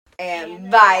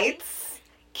And lights,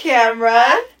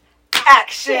 camera,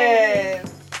 action.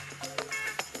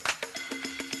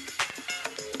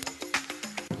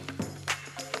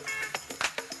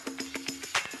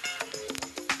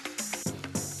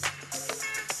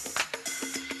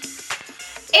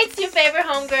 It's your favorite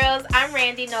homegirls. I'm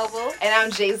Randy Noble. And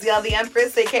I'm JZL the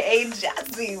Empress, aka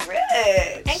Jazzy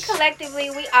Rich. And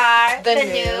collectively, we are the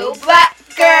new Black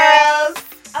Girls.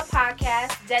 A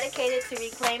podcast dedicated to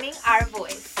reclaiming our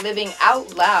voice. Living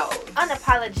out loud.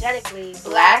 Unapologetically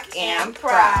Black and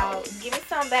proud. Give me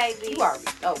some, baby. You already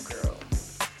know, girl.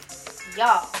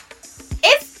 Y'all.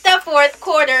 It's the fourth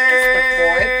quarter.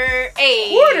 It's the Ay.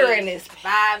 quarter in this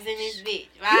Vibes in this bitch.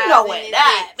 You know what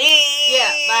that means.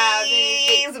 Yeah,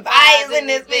 vibes in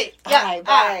this bitch. Yeah,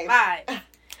 vibes.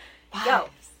 Yo.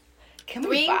 Can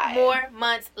 3 more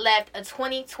months left of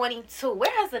 2022.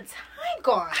 Where has the time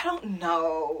gone? I don't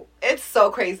know. It's so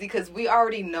crazy because we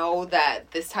already know that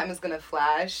this time is going to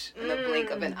flash in the blink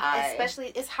of an eye. Especially,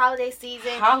 it's holiday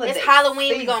season. It's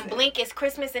Halloween. We're going to blink. It's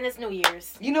Christmas and it's New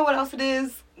Year's. You know what else it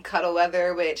is? Cuddle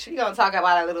weather, which we're going to talk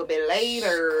about a little bit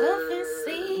later.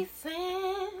 Cuffing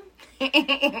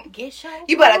season. Get your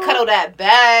You better cuddle that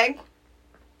bag.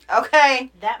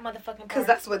 Okay. That motherfucking because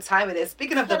that's what time it is.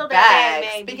 Speaking of Cuddle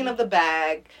the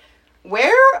bag,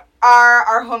 where are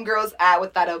our homegirls at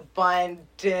with that abundance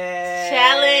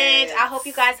challenge? I hope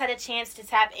you guys had a chance to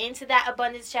tap into that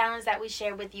abundance challenge that we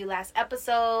shared with you last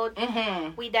episode.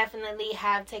 Mm-hmm. We definitely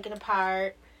have taken a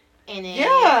part in it.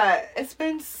 Yeah, it's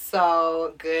been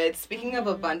so good. Speaking of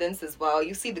abundance as well,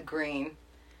 you see the green.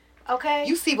 Okay.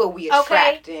 You see what we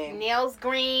attracting. Okay. Nails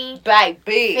green.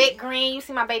 Baby. Fit green. You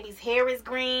see my baby's hair is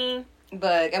green.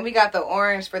 Look, and we got the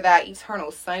orange for that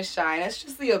eternal sunshine. It's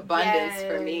just the abundance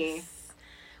for me.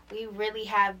 We really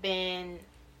have been,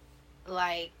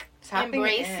 like, Tapping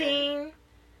embracing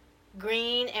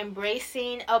green,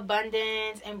 embracing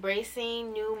abundance,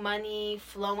 embracing new money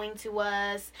flowing to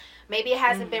us. Maybe it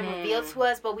hasn't been revealed to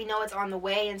us, but we know it's on the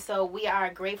way, and so we are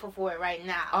grateful for it right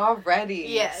now. Already.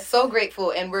 Yes. So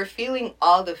grateful, and we're feeling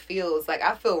all the feels. Like,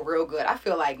 I feel real good. I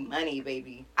feel like money,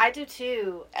 baby. I do,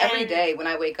 too. Every day when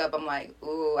I wake up, I'm like,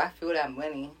 ooh, I feel that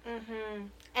money. Mm-hmm.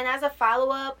 And as a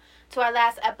follow-up to our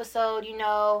last episode, you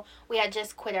know, we had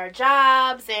just quit our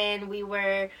jobs, and we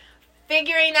were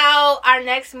figuring out our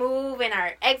next move and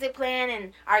our exit plan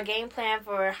and our game plan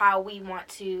for how we want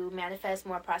to manifest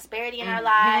more prosperity in our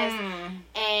lives.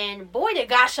 And boy, did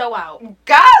God show out.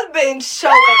 God's been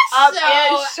showing up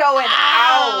and showing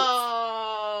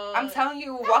out. I'm telling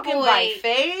you, walking by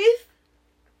faith.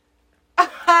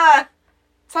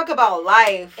 Talk about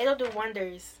life. It'll do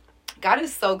wonders. God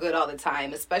is so good all the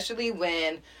time, especially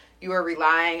when you are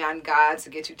relying on God to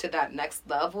get you to that next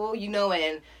level, you know,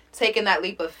 and taking that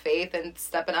leap of faith and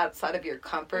stepping outside of your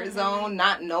comfort zone,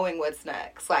 not knowing what's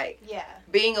next. Like,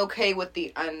 being okay with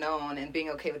the unknown and being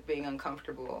okay with being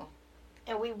uncomfortable.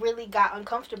 And we really got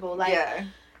uncomfortable. Like,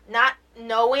 not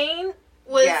knowing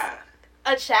was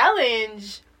a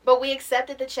challenge, but we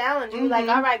accepted the challenge. We were like,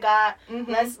 all right, God,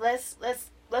 let's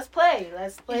play.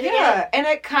 Let's play together. And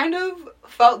it kind of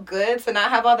felt good to not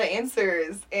have all the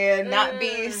answers and not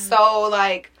be so,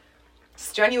 like,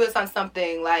 strenuous on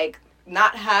something, like,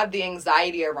 not have the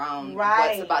anxiety around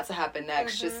what's about to happen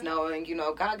next. Just knowing, you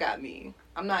know, God got me.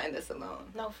 I'm not in this alone.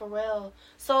 No, for real.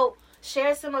 So,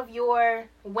 share some of your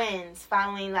wins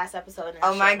following last episode.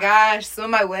 Oh my gosh. Some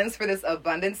of my wins for this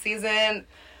abundance season.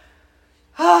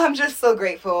 Oh, I'm just so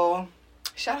grateful.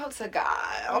 Shout out to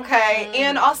God. Okay.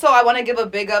 And also, I want to give a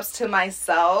big ups to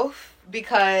myself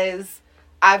because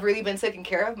I've really been taking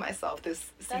care of myself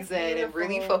this season and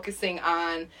really focusing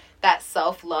on that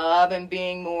self-love and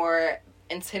being more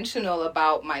intentional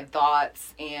about my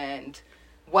thoughts and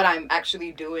what I'm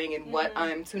actually doing and what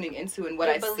I'm tuning into and what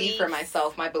I see for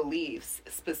myself, my beliefs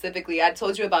specifically. I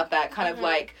told you about that kind of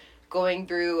like going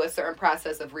through a certain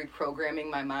process of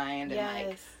reprogramming my mind and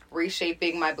like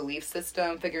reshaping my belief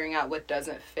system, figuring out what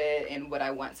doesn't fit and what I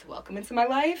want to welcome into my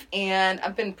life. And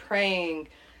I've been praying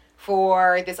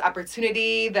for this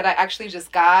opportunity that I actually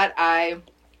just got. I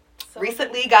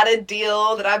recently got a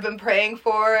deal that I've been praying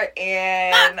for,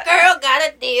 and my girl got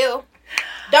a deal.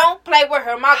 Don't play with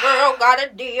her. My girl got a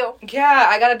deal. Yeah,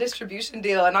 I got a distribution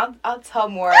deal, and I'll tell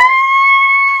more.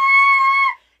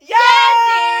 Yes!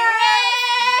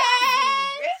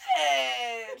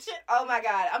 Oh my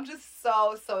God, I'm just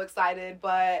so excited,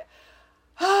 but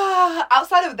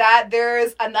Outside of that,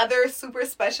 there's another super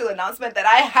special announcement that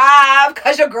I have,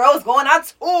 because your girl's going on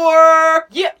tour.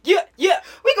 Yeah.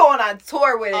 We going on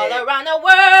tour with All it. around the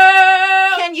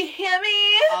world. Can you hear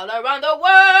me? All around the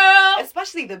world.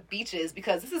 Especially the beaches,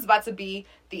 because this is about to be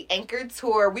the Anchor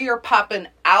Tour. We are popping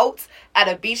out at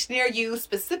a beach near you,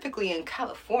 specifically in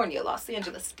California, Los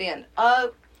Angeles. Stand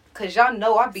up, because y'all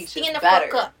know our beach is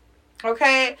better.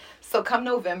 Okay, so come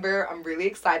November, I'm really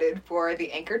excited for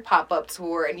the Anchored pop-up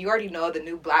tour, and you already know the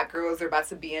new Black girls are about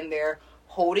to be in there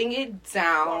holding it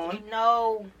down.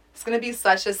 No. It's going to be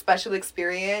such a special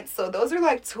experience. So those are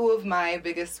like two of my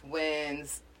biggest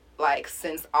wins, like,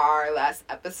 since our last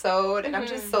episode, and I'm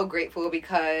just so grateful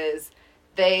because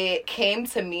they came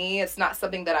to me. It's not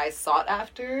something that I sought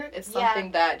after. It's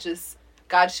something that just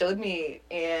God showed me,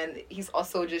 and He's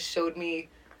also just showed me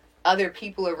other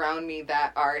people around me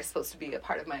that are supposed to be a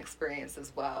part of my experience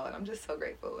as well. And I'm just so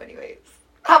grateful. Anyways,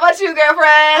 how about you, girlfriend?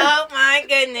 Oh my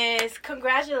goodness.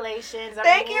 Congratulations.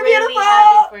 Thank you, really beautiful.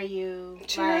 happy for you.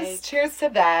 Cheers. Cheers to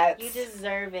that. You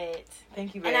deserve it.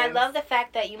 Thank you, And I love the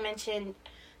fact that you mentioned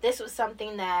this was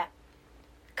something that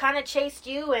kind of chased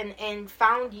you and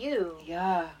found you.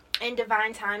 Yeah. In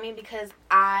divine timing, because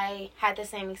I had the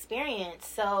same experience.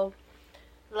 So,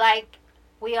 like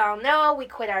we all know, we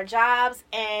quit our jobs,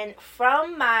 and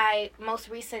from my most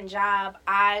recent job,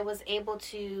 I was able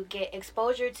to get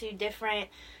exposure to different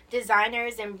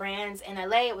designers and brands in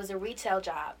LA. It was a retail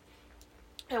job.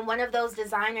 And one of those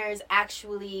designers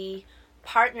actually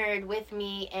partnered with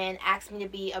me and asked me to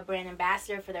be a brand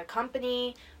ambassador for their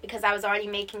company because I was already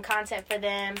making content for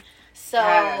them.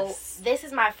 So this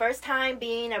is my first time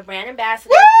being a brand ambassador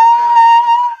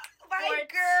for them. My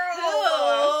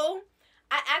girl.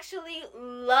 I actually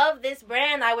love this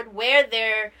brand. I would wear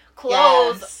their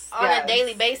clothes on a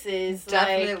daily basis.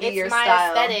 Definitely like, it's your my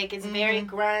style. aesthetic. It's very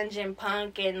grunge and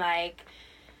punk and like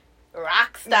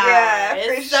rock star. Yeah,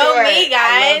 it's for so sure. me, guys.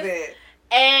 I love it.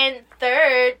 And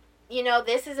third, you know,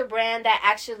 this is a brand that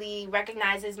actually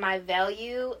recognizes my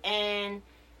value and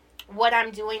what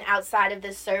I'm doing outside of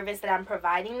the service that I'm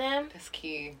providing them. That's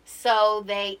key. So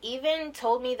they even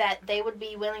told me that they would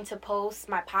be willing to post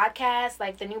my podcast,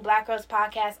 like the new Black Girls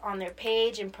podcast, on their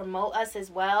page and promote us as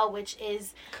well, which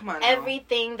is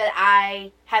everything that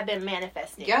I have been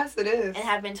manifesting. Yes, it is. And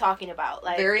have been talking about.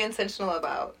 Like, very intentional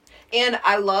about. And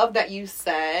I love that you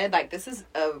said, like, this is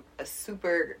a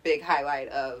super big highlight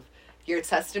of your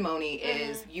testimony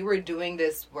is you were doing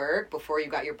this work before you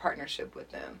got your partnership with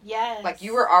them. Yes. Like,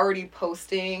 you were already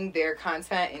posting their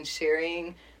content and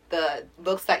sharing the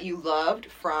looks that you loved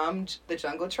from the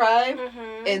Jungle Tribe.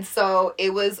 And so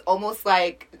it was almost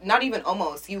like, not even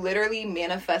almost, you literally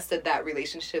manifested that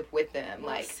relationship with them.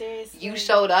 Like, seriously. You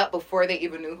showed up before they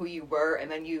even knew who you were, and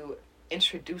then you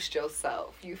introduced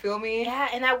yourself. You feel me? Yeah,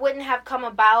 and I wouldn't have come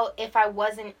about if I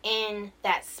wasn't in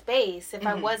that space, if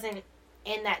I wasn't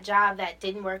in that job that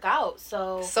didn't work out.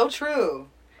 So true.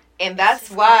 And that's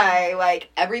why, like,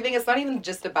 everything, it's not even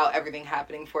just about everything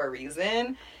happening for a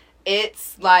reason.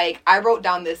 It's like, I wrote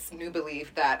down this new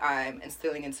belief that I'm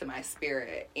instilling into my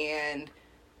spirit. And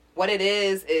what it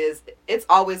is it's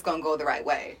always going to go the right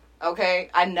way. Okay?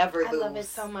 I never lose. I love it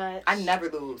so much. I never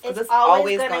lose. Because it's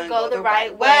always going to go the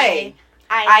right way.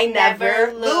 I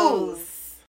never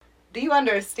lose. Do you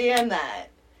understand that?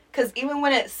 Because even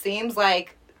when it seems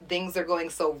like things are going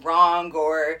so wrong,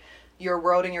 or your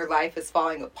world and your life is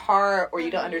falling apart, or you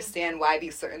don't understand why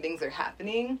these certain things are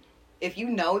happening, if you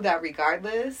know that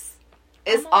regardless,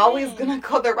 it's always gonna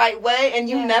go the right way and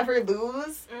you never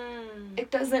lose,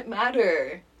 it doesn't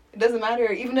matter. It doesn't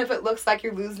matter. Even if it looks like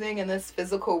you're losing in this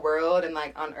physical world and,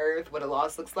 like, on earth, what a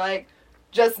loss looks like,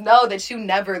 just know that you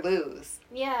never lose.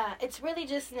 Yeah, it's really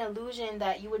just an illusion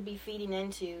that you would be feeding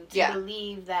into to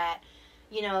believe that,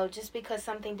 you know, just because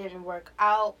something didn't work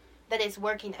out, that it's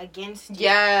working against you.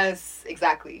 Yes,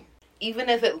 exactly. Even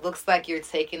if it looks like you're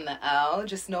taking the L,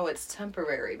 just know it's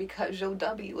temporary because your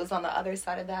W is on the other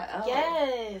side of that L.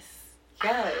 Yes.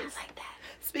 Yes. I like that.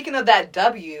 Speaking of that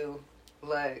W,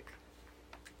 look,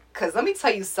 because let me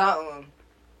tell you something.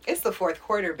 It's the fourth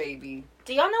quarter, baby.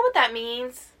 Do y'all know what that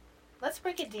means? Let's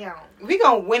break it down. We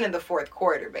gonna win in the fourth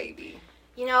quarter, baby.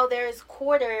 You know, there's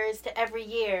quarters to every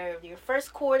year. Your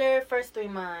first quarter, first 3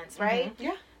 months, right?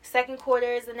 Yeah. Second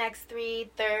quarter is the next 3,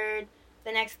 third,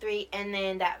 the next 3, and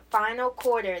then that final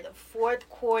quarter, the fourth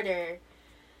quarter.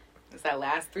 It's that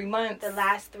last 3 months. The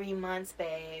last 3 months,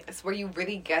 babe. It's where you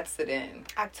really gets it in.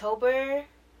 October,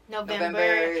 November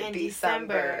and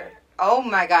December. Oh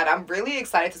my God, I'm really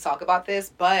excited to talk about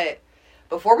this, but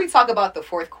before we talk about the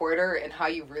fourth quarter and how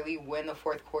you really win the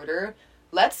fourth quarter,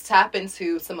 let's tap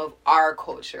into some of our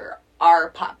culture, our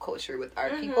pop culture with our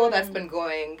people that's been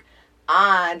going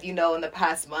on, you know, in the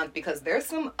past month, because there's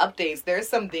some updates, there's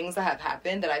some things that have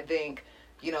happened that I think,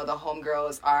 you know, the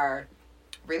homegirls are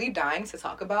really dying to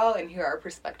talk about and hear our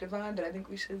perspective on, that I think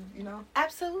we should, you know.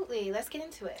 Absolutely. Let's get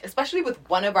into it. Especially with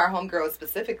one of our homegirls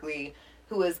specifically,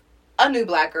 who is a new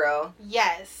black girl.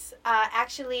 Yes.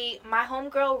 Actually, my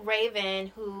homegirl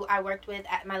Raven, who I worked with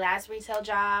at my last retail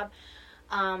job,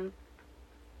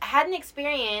 had an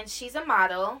experience. She's a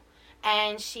model,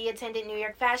 and she attended New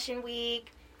York Fashion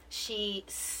Week. She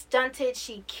stunted.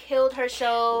 She killed her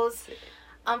shows.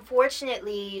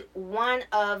 Unfortunately, one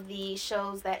of the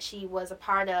shows that she was a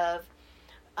part of,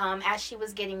 as she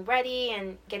was getting ready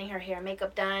and getting her hair and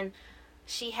makeup done,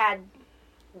 she had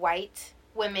white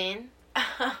women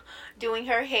doing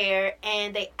her hair,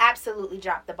 and they absolutely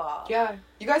dropped the ball. Yeah.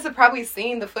 You guys have probably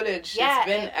seen the footage. Yeah, it's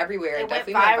been everywhere. It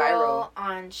definitely went viral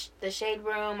on the Shade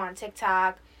Room on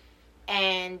TikTok,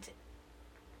 and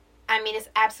I mean, it's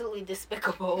absolutely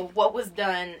despicable what was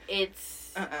done.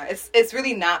 It's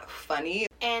really not funny.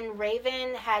 And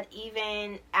Raven had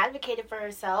even advocated for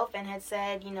herself and had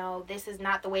said, you know, this is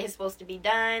not the way it's supposed to be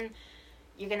done.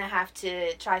 You're going to have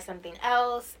to try something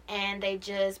else. And they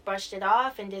just brushed it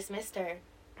off and dismissed her.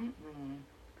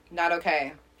 Not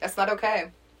okay. That's not okay.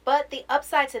 But the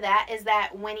upside to that is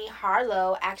that Winnie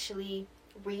Harlow actually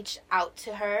reached out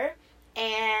to her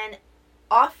and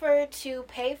offered to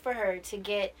pay for her to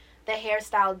get the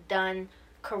hairstyle done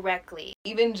correctly.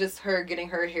 Even just her getting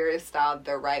her hair styled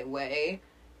the right way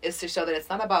is to show that it's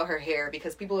not about her hair,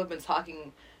 because people have been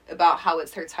talking about how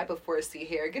it's her type of 4C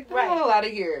hair. Get the hell out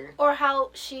of here. Or how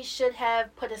she should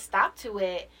have put a stop to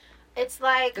it. It's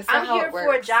like, I'm here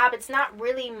for a job. It's not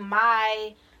really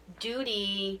my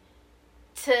duty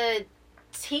to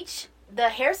teach the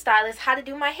hairstylist how to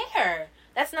do my hair.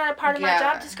 That's not a part of my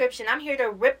job description. I'm here to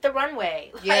rip the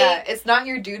runway. Yeah, it's not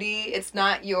your duty. It's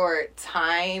not your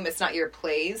time. It's not your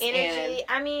place. Energy.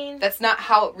 I mean, that's not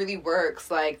how it really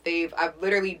works. Like, I've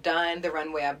literally done the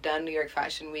runway. I've done New York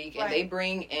Fashion Week, and they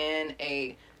bring in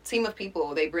a team of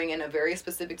people. They bring in a very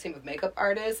specific team of makeup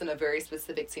artists and a very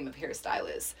specific team of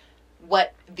hairstylists.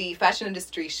 What the fashion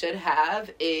industry should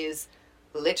have is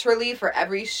literally for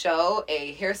every show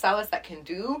a hairstylist that can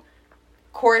do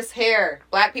coarse hair,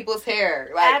 black people's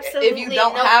hair. Like, absolutely. If you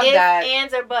don't have that,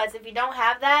 ands or buts. If you don't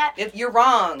have that, if you're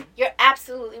wrong. You're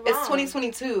absolutely wrong. It's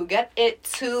 2022. Get it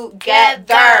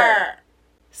together.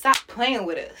 Stop playing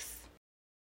with us.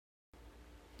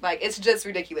 Like, it's just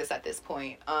ridiculous at this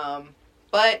point.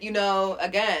 But you know,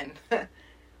 again,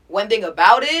 one thing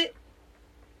about it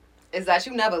is that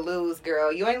you never lose,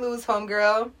 girl. You ain't lose,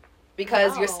 homegirl.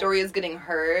 Because your story is getting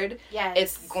heard. Yes.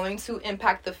 It's going to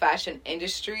impact the fashion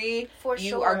industry.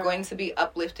 You are going to be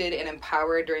uplifted and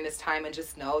empowered during this time, and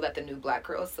just know that the new black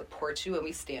girls support you and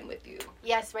we stand with you.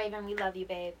 Yes, Raven, we love you,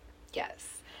 babe.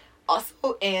 Yes.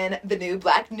 Also in the new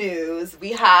black news,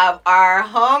 we have our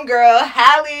homegirl,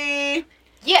 Halle.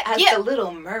 As the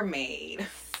Little Mermaid.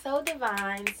 So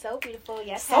divine, so beautiful.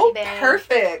 Yes, so Halle, babe.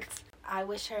 Perfect. I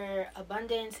wish her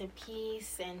abundance and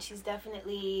peace, and she's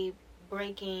definitely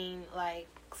breaking like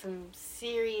some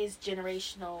serious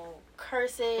generational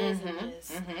curses and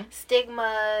just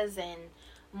stigmas, and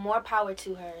more power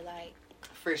to her. Like,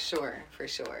 for sure.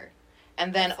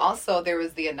 And then also there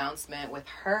was the announcement with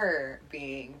her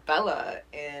being Bella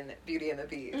in Beauty and the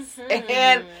Beast.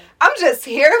 And I'm just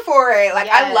here for it. Like,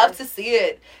 I love to see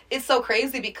it. It's so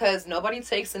crazy because nobody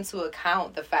takes into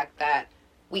account the fact that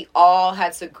we all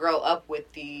had to grow up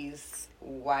with these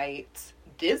white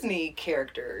Disney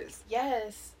characters.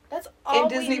 Yes. That's all we knew.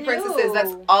 And Disney princesses,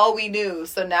 that's all we knew.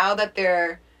 So now that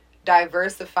they're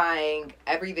diversifying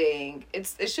everything, it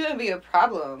shouldn't be a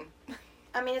problem.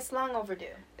 I mean, it's long overdue.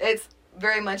 It's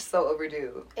very much so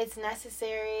overdue. It's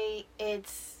necessary.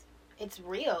 It's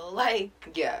real. Like,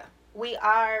 yeah. We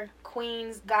are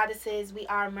queens, goddesses, we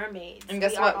are mermaids. And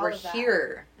guess what? We're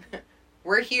here.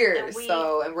 We're here,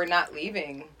 and we're not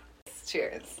leaving.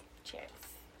 Cheers. Cheers.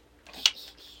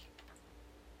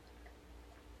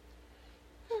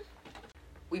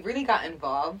 We really got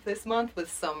involved this month with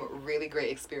some really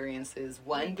great experiences.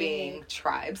 One being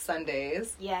Tribe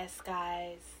Sundays. Yes,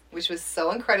 guys. Which was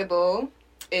so incredible.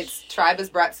 Tribe is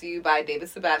brought to you by David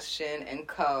Sebastian and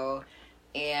Co.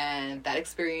 And that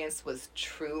experience was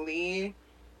truly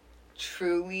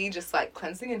just like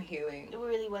cleansing and healing. It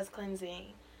really was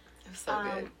cleansing. It was so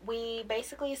good. We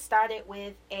basically started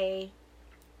with a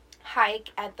hike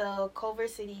at the Culver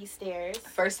City stairs.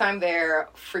 First time there,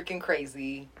 freaking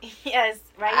crazy. Yes,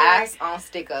 right Ass on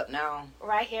stick up now.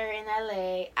 Right here in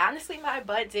LA. Honestly, my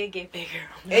butt did get bigger.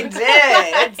 It did.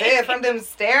 It did. From them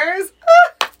stairs.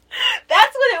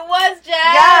 That's what it was, Jazz.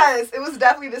 Yes, it was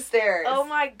definitely the stairs. Oh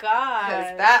my god.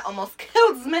 Because that almost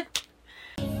killed me.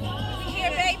 We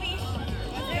here, baby.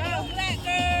 Go, black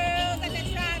girls at the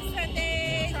Tribe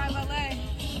Sunday. Tribe LA.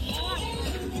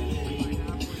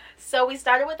 So we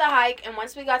started with the hike, and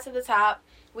once we got to the top,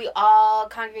 we all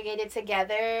congregated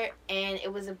together, and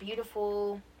it was a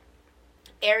beautiful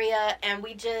area, and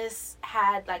we just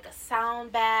had like a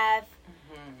sound bath,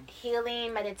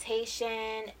 healing,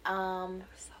 meditation.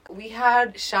 We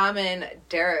had Shaman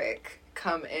Derek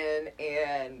come in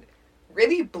and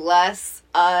really bless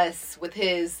us with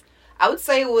his, I would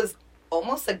say it was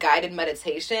almost a guided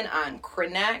meditation on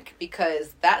Krenak,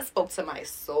 because that spoke to my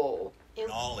soul.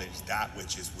 Acknowledge that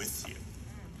which is with you.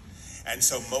 And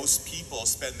so most people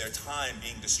spend their time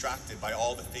being distracted by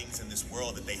all the things in this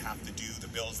world that they have to do, the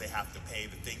bills they have to pay,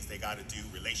 the things they got to do,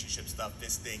 relationship stuff,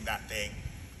 this thing, that thing.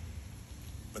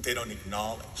 But they don't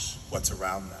acknowledge what's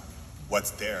around them,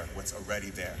 what's there, what's already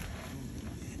there.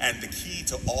 And the key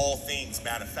to all things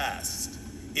manifest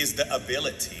is the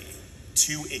ability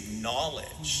to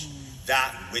acknowledge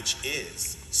that which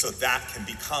is, so that can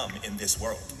become in this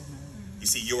world. You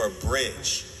see, you're a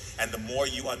bridge. And the more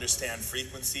you understand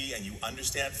frequency, and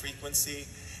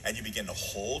you begin to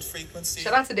hold frequency.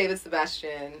 Shout out to David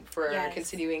Sebastian for Yes.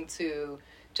 continuing to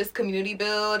just community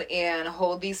build and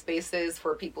hold these spaces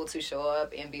for people to show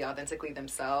up and be authentically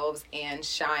themselves and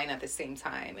shine at the same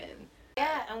time. And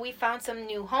Yeah, and we found some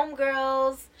new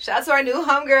homegirls. shout out to our new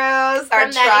homegirls, our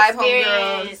From that tribe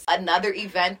homegirls. experience. Another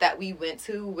event that we went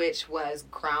to, which was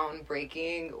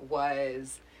groundbreaking,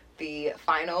 was the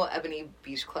final Ebony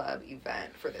Beach Club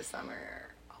event for this summer.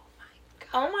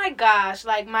 Oh my gosh,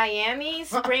 like Miami,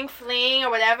 Spring Fling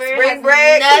or whatever. Spring has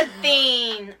break.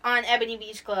 Nothing on Ebony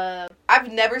Beach Club.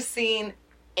 I've never seen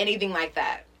anything like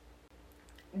that.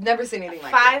 Never seen anything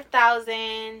like that.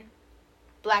 5,000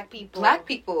 black people. Black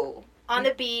people. On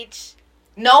the beach.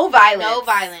 No violence. No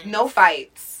violence. No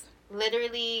fights.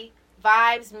 Literally,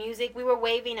 vibes, music. We were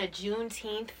waving a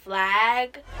Juneteenth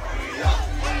flag.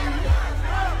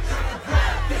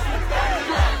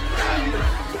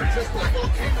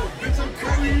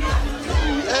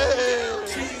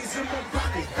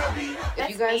 If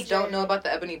you guys don't know about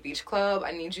the Ebony Beach Club,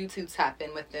 I need you to tap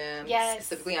in with them. Yes.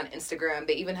 Specifically on Instagram.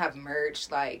 They even have merch.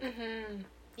 Like,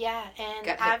 Yeah, and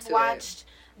Get hip I've to watched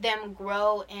them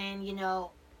grow in,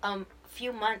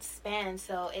 few months span,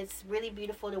 so it's really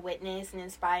beautiful to witness and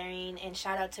inspiring. And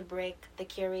shout out to Brick, the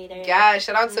curator. yeah,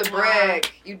 shout out to Mwah.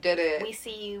 Brick. You did it. We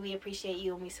see you, we appreciate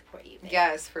you, and we support you. babe.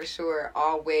 Yes, for sure.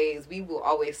 Always. We will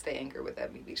always stay anchored with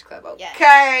Ebony Beach Club. Okay.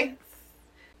 Yes.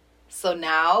 So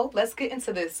now, let's get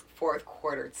into this fourth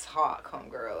quarter talk,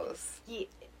 homegirls. Yeah.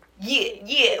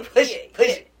 Yeah. Push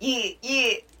it.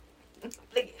 Yeah.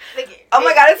 Look it. Oh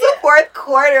my God, it's the fourth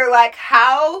quarter. Like,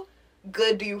 how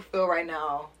good do you feel right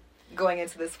now going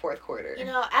into this fourth quarter?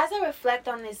 As I reflect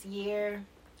on this year,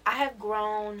 I have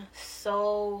grown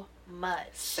so much.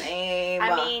 Same.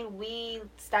 I mean, we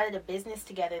started a business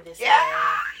together this yeah,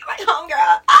 year. my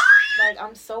homegirl. Ah! Like,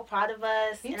 I'm so proud of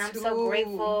us, Me and I'm too. so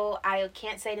grateful. I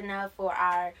can't say it enough for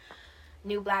our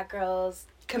new black girls.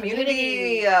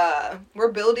 Community.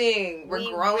 We're building. We're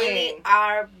We growing. really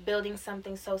are building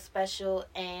something so special,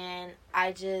 and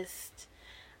I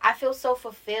feel so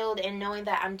fulfilled in knowing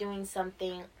that I'm doing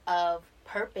something of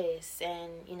purpose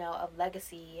and, of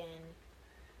legacy. And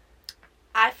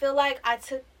I feel like I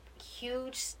took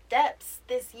huge steps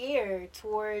this year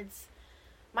towards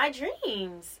my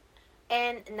dreams.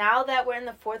 And now that we're in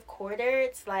the fourth quarter,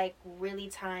 it's like really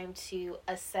time to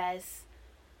assess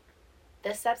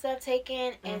the steps I've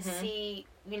taken and see,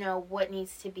 what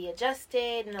needs to be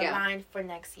adjusted and aligned for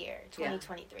next year,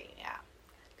 2023. Yeah.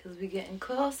 Because we're getting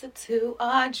closer to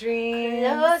our dreams.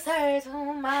 Closer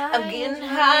to my I'm getting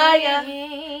higher.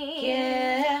 dreams.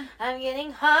 Yeah. I'm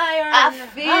getting higher. I and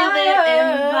feel it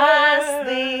in higher. my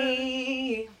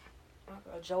sleep. My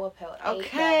girl Joe Appel.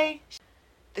 Okay.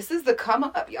 This is the come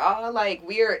up, y'all. Like,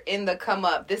 we are in the come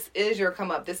up. This is your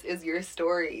come up. This is your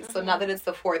story. So now that it's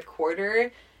the fourth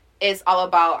quarter, it's all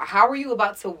about how are you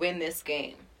about to win this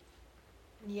game?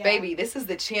 Yeah. Baby, this is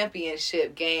the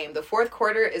championship game. The fourth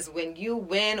quarter is when you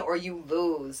win or you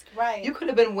lose. Right. You could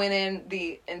have been winning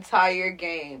the entire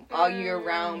game all year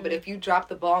round, but if you drop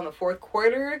the ball in the fourth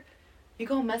quarter, you're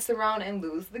going to mess around and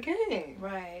lose the game.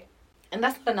 Right. And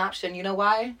that's not an option. You know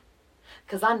why?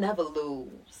 Because I never lose.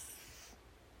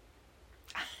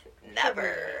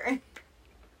 Never.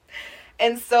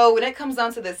 And so when it comes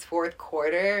down to this fourth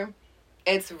quarter,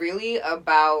 it's really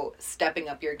about stepping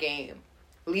up your game.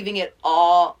 Leaving it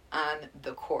all on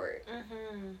the court.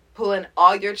 Pulling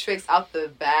all your tricks out the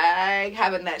bag.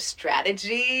 Having that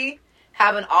strategy.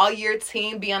 have an all-year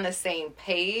team be on the same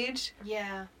page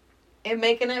Yeah. and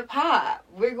making it pop.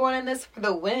 We're going in this for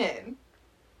the win.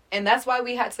 And that's why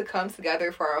we had to come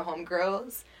together for our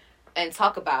homegirls and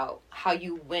talk about how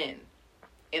you win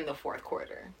in the fourth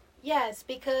quarter. Yes,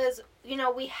 because, you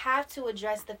know, we have to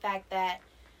address the fact that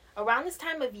around this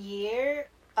time of year,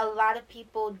 a lot of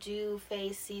people do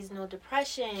face seasonal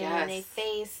depression. Yes. And they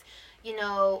face, you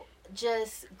know,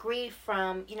 just grief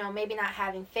from, you know, maybe not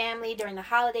having family during the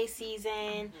holiday season.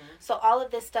 Mm-hmm. So all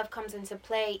of this stuff comes into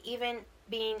play, even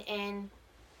being in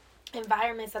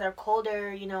environments that are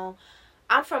colder. You know,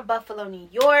 I'm from Buffalo, New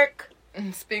York.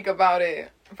 Speak about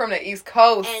it. From the East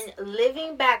Coast. And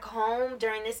living back home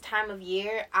during this time of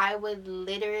year, I would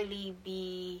literally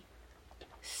be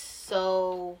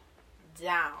so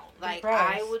down. Like,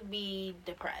 Depressed. I would be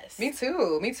depressed. Me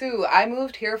too. I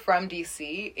moved here from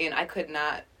DC and I could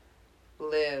not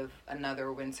live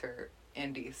another winter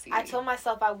in DC. I told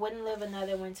myself I wouldn't live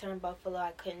another winter in Buffalo.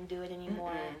 I couldn't do it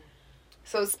anymore. Mm-mm.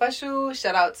 So special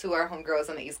shout out to our homegirls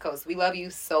on the East Coast. We love you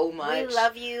so much. We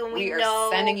love you, and we are know,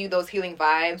 sending you those healing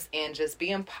vibes and just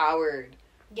be empowered.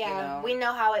 Yeah, you know? we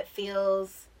know how it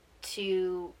feels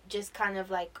to just kind of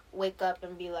like wake up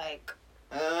and be like,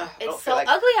 I don't it's feel so like-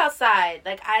 ugly outside.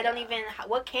 Like, I don't even,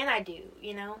 what can I do,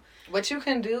 you know? What you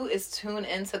can do is tune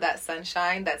into that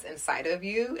sunshine that's inside of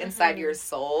you, inside your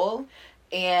soul,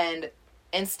 and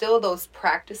instill those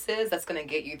practices that's going to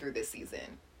get you through this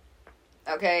season.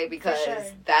 Okay? Because sure.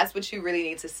 that's what you really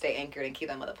need to stay anchored and keep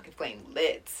that motherfucking flame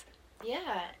lit.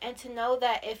 Yeah, and to know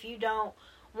that if you don't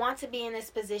want to be in this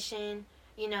position,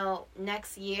 you know,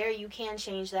 next year, you can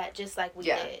change that just like we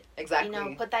did. Exactly. You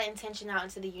know, put that intention out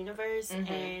into the universe, Mhm.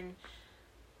 and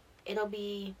it'll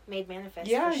be made manifest.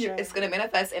 Yeah, for sure. it's going to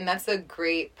manifest. And that's a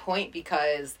great point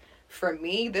because for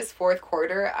me, this fourth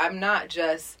quarter, I'm not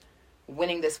just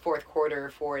winning this fourth quarter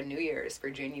for New Year's, for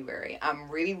January. I'm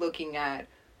really looking at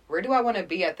where do I want to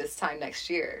be at this time next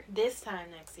year? This time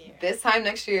next year. This time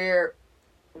next year,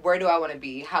 where do I want to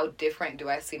be? How different do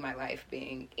I see my life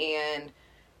being? And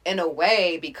in a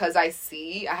way, because I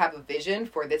have a vision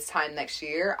for this time next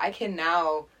year, I can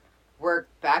now work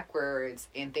backwards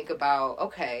and think about,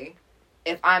 okay,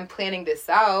 if I'm planning this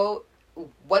out,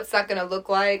 what's that going to look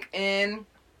like in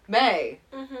May?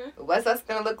 Mm-hmm. What's that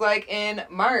going to look like in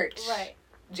March? Right.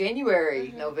 January,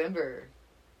 Mhm. November,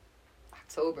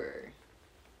 October,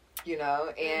 you know?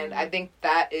 And Mhm. I think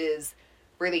that is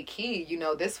really key. You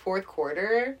know, this fourth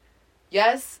quarter,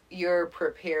 yes, you're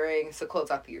preparing to close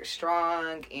out the year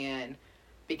strong and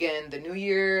begin the new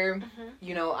year, Mm-hmm.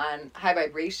 you know, on high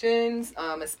vibrations,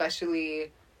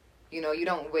 especially, you know, you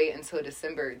don't wait until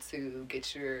December to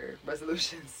get your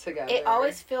resolutions together. It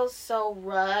always feels so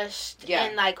rushed Yeah.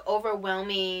 and like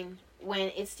overwhelming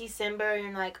when it's December and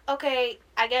you're like, okay,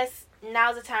 I guess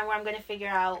now's the time where I'm going to figure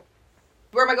out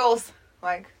Where are my goals?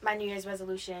 Like, my New Year's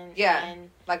resolution. Yeah. And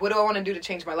like, what do I want to do to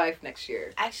change my life next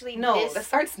year? actually, No, that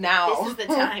starts now. this is the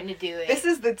time to do it. This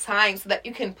is the time so that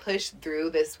you can push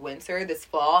through this winter, this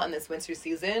fall, and this winter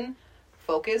season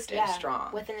focused and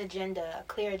strong. with an agenda, a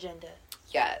clear agenda.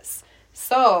 Yes.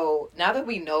 So, now that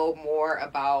we know more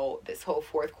about this whole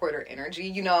fourth quarter energy,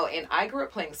 you know, and I grew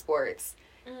up playing sports,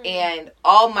 and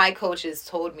all my coaches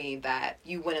told me that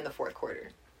you win in the fourth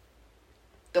quarter.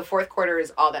 The fourth quarter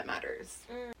is all that matters.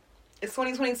 Mm. It's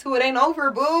 2022. It ain't over,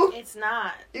 boo. It's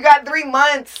not. You got 3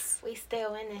 months. We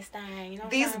still in this thing. You know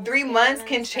what These I'm saying? 3 We months still in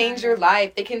can this change thing. your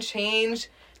life. They can change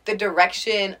the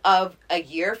direction of a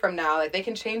year from now. Like, they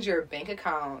can change your bank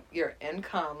account, your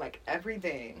income, like,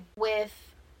 everything. With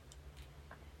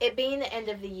it being the end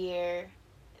of the year,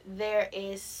 there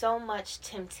is so much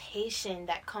temptation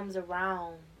that comes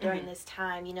around during Mhm. this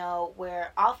time. You know,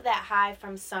 we're off that high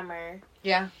from summer,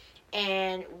 Yeah.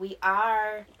 and we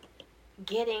are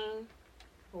getting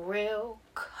real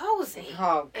cozy.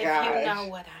 Oh, If gosh. you know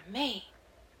what I mean.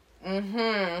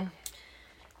 Mm-hmm.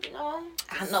 You know?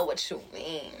 I know what you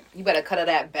mean. You better cut of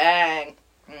that bag.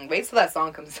 Wait till that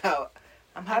song comes out.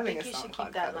 I'm I having think a you song should called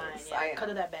keep that Cuddles. line. I Yeah, am. cut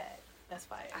of that bag. That's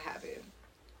fire. I have it.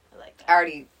 I like that.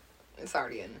 It's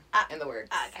already in the works.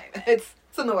 Okay. It's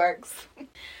in the works.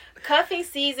 Cuffing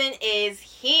season is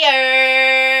here.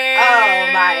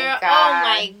 Oh, my God. Oh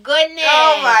my goodness.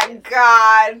 Oh my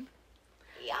God.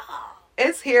 Y'all.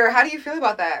 It's here. How do you feel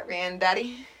about that, Rand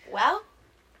Daddy? Well,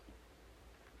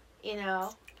 you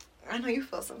know, I know you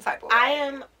feel some type of way.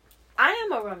 I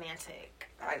am a romantic.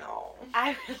 I know.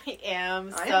 I really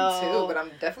am. I so am too, but I'm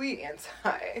definitely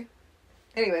anti.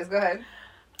 Anyways, go ahead.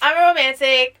 I'm a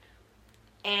romantic,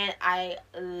 and I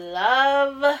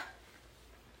love.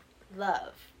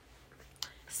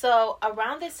 So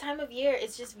around this time of year,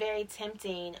 it's just very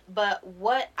tempting. But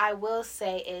what I will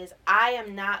say is I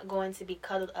am not going to be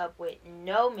cuddled up with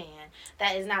no man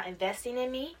that is not investing in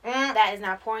me, that is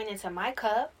not pouring into my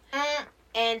cup,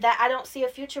 and that I don't see a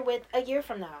future with a year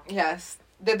from now. Yes.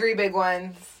 The 3 big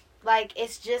ones. Like,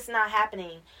 it's just not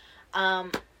happening. But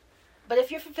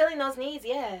if you're fulfilling those needs,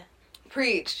 yeah.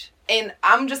 Preach. And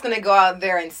I'm just going to go out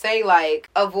there and say, like,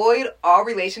 avoid all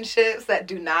relationships that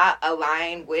do not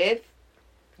align with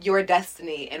your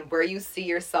destiny and where you see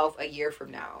yourself a year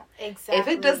from now. Exactly. If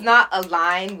it does not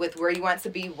align with where you want to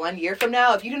be 1 year from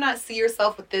now, if you do not see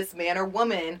yourself with this man or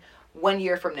woman 1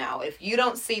 year from now, if you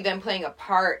don't see them playing a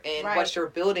part in what you're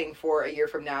building for a year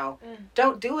from now,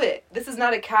 don't do it. This is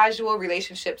not a casual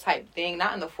relationship type thing.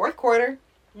 Not in the fourth quarter.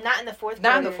 Not in the fourth quarter.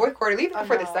 Not in the fourth quarter. Leave it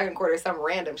for the second quarter. Some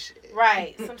random shit.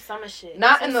 Right. Some summer shit.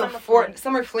 Not some in the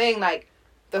summer fling. Like,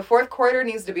 the fourth quarter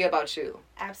needs to be about you.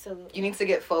 Absolutely. You need to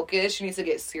get focused. You need to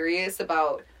get serious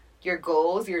about your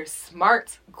goals, your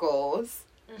SMART goals,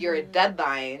 your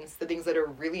deadlines, the things that are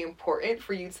really important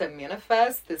for you to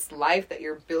manifest this life that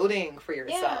you're building for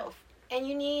yourself. Yeah. And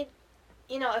you need,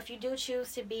 if you do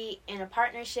choose to be in a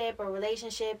partnership or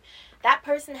relationship, that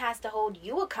person has to hold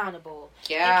you accountable.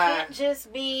 Yeah. You can't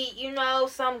just be,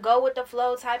 some go with the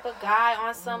flow type of guy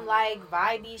on some like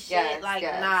vibey shit.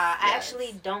 I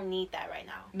actually don't need that right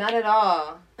now. Not at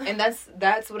all. And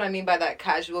that's what I mean by that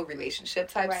casual relationship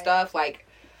type stuff. Like,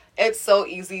 it's so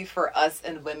easy for us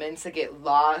and women to get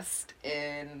lost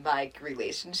in like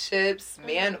relationships,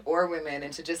 man or women,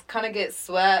 and to just kind of get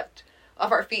swept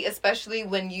off our feet, especially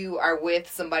when you are with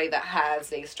somebody that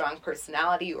has a strong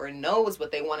personality or knows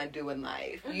what they want to do in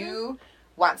life. You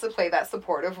want to play that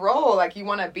supportive role. Like, you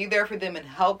want to be there for them and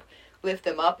help lift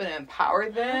them up and empower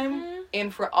them.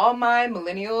 And for all my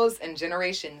millennials and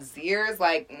Generation Zers,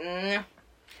 like,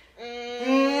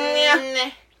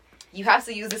 you have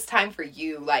to use this time for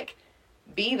you. Like,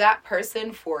 be that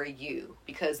person for you,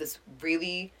 because it's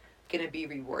really going to be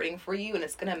rewarding for you and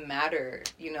it's going to matter.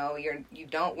 You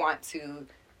don't want to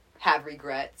have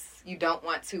regrets. You don't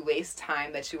want to waste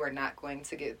time that you are not going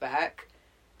to get back.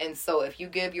 And so if you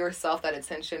give yourself that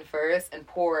attention first and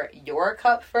pour your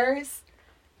cup first,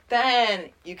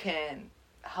 then you can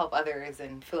help others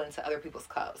and fill into other people's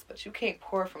cups. But you can't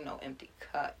pour from no empty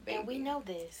cup, baby. And we know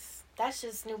this. That's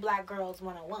just New Black Girls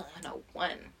 101.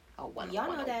 101.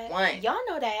 Y'all know that. Y'all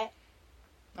know that.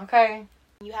 Okay.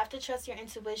 You have to trust your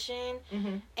intuition,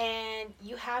 and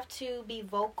you have to be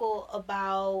vocal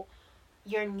about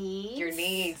your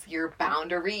needs. Your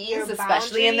boundaries,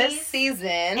 especially in this season.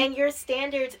 And your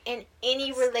standards in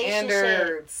any relationship.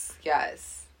 Standards.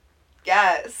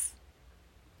 Yes.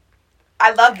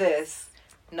 I love this.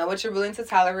 Know what you're willing to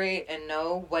tolerate and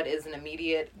know what is an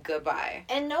immediate goodbye.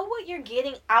 And know what you're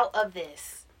getting out of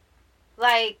this.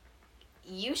 Like,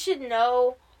 you should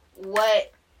know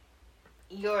what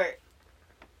your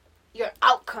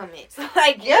outcome is.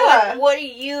 Like, what are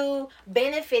you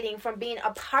benefiting from being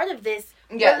a part of this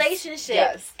relationship?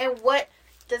 Yes. And what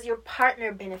does your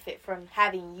partner benefit from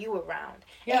having you around?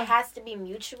 Yeah. It has to be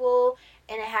mutual,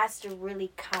 and it has to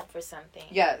really count for something.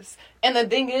 Yes. And the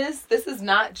thing is, this is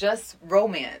not just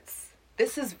romance.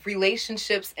 This is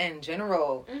relationships in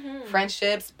general.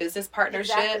 Friendships, business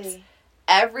partnerships. Exactly.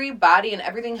 Everybody and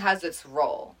everything has its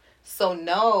role. So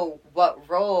know what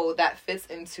role that fits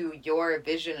into your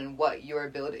vision and what you're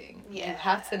building. Yeah. You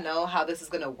have to know how this is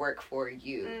going to work for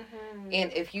you.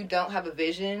 And if you don't have a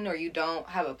vision or you don't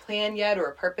have a plan yet or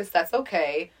a purpose, that's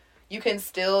okay. You can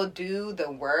still do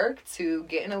the work to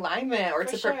get in alignment or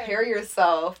to prepare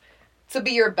yourself to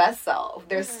be your best self.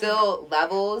 There's still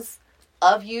levels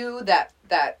of you that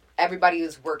everybody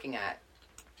is working at.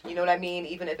 You know what I mean?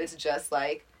 Even if it's just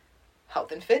like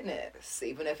health and fitness,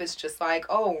 even if it's just like,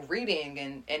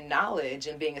 reading and knowledge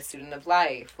and being a student of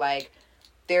life. Like,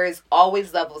 there's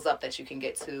always levels up that you can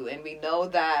get to. And we know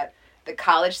that the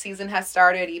college season has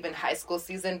started, even high school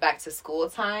season, back to school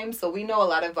time. So we know a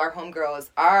lot of our homegirls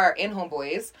and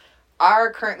homeboys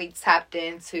are currently tapped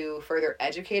into further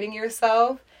educating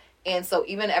yourself. And so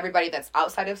even everybody that's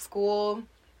outside of school,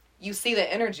 you see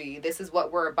the energy. This is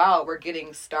what we're about. We're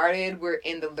getting started. We're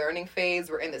in the learning phase.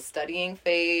 We're in the studying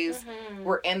phase.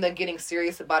 We're in the getting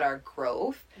serious about our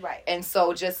growth. Right. And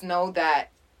so just know that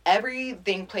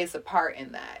everything plays a part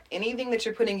in that. Anything that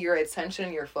you're putting your attention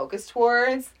and your focus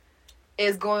towards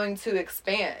is going to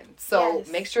expand. So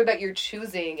make sure that you're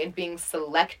choosing and being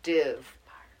selective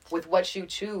with what you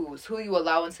choose, who you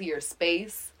allow into your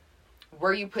space,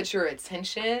 where you put your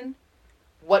attention,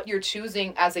 what you're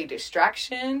choosing as a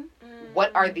distraction,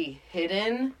 what are the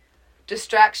hidden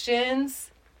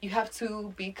distractions. You have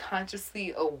to be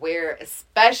consciously aware,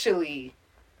 especially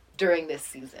during this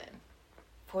season?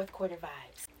 Fourth quarter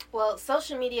vibes. Well,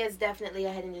 social media is definitely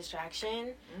a hidden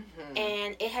distraction. Mm-hmm.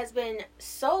 And it has been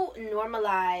so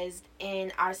normalized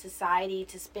in our society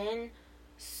to spend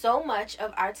so much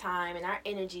of our time and our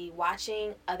energy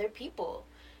watching other people.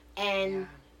 And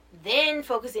then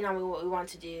focusing on what we want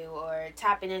to do, or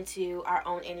tapping into our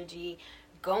own energy,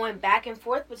 going back and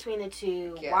forth between the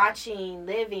two, watching,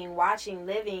 living.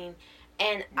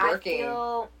 And Working. I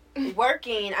feel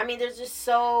working. I mean, there's just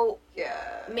so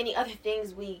Yeah. many other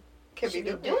things we Could should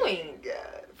be be doing.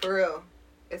 Yeah, for real.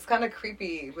 It's kind of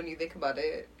creepy when you think about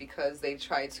it, because they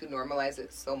try to normalize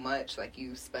it so much, like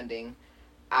you spending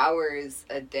hours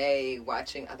a day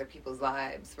watching other people's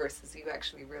lives versus you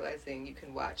actually realizing you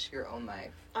can watch your own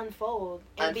life unfold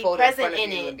and unfold be present in front of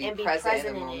in you it and be present in the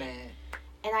it. moment.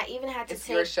 And I even had to It's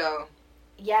take your show.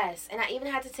 Yes, and I even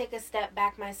had to take a step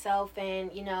back myself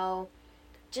and, you know,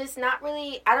 just not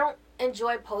really, I don't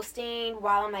enjoy posting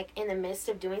while I'm like in the midst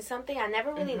of doing something. I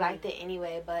never really liked it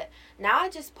anyway, but now I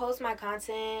just post my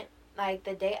content like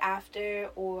the day after,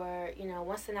 or, you know,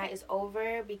 once the night is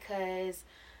over, because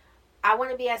I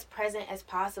want to be as present as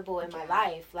possible in my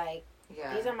life. Like,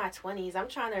 these are my 20s. I'm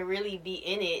trying to really be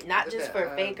in it, not just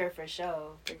for fake or for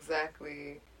show.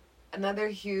 Exactly. Another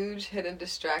huge hidden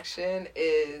distraction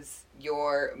is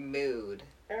your mood.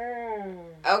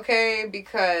 Okay,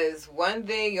 because one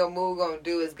thing your mood gonna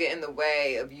do is get in the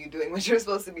way of you doing what you're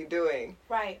supposed to be doing.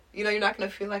 Right. You know, you're not gonna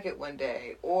feel like it one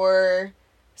day. Or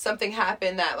something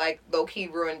happened that, like, low-key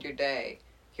ruined your day.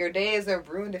 Your day isn't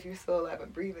ruined if you're still alive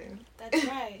and breathing. That's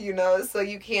right. You know, so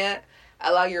you can't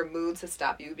allow your mood to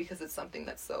stop you because it's something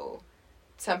that's so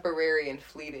temporary and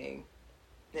fleeting.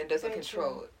 And it doesn't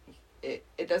control it.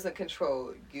 It doesn't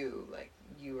control you. Like,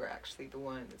 you are actually the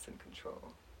one that's in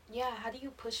control. Yeah, how do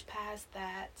you push past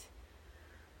that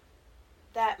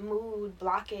mood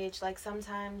blockage? Like,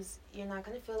 sometimes you're not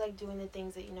going to feel like doing the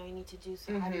things that you know you need to do,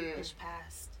 so how do you push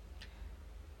past?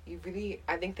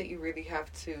 I think that you really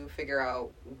have to figure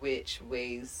out which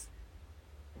ways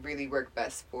really work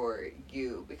best for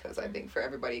you, because I think for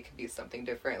everybody it could be something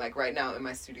different. Like, right now in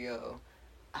my studio,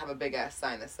 I have a big ass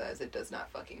sign that says it does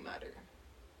not fucking matter.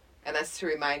 And that's to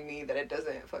remind me that it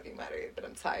doesn't fucking matter, that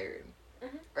I'm tired.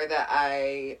 Or that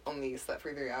I only slept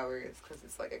for 3 hours because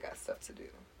it's like I got stuff to do.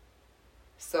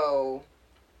 So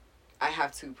I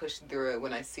have to push through it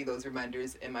when I see those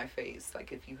reminders in my face.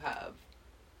 Like, if you have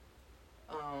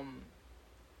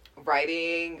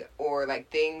writing or like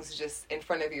things just in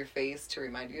front of your face to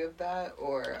remind you of that,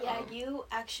 or you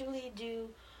actually do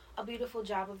a beautiful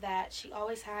job of that. She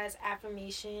always has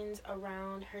affirmations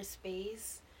around her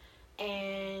space,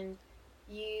 and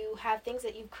you have things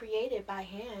that you've created by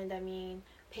hand. I mean,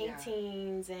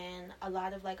 paintings and a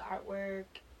lot of like artwork,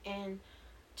 and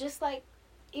just like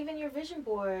even your vision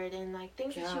board and like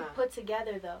things that you put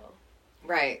together, though.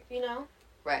 Right. You know?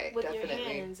 Right, with definitely. Your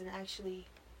hands and actually.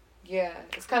 Yeah,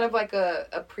 it's kind of like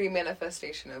a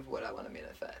pre-manifestation of what I want to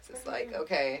manifest. It's like,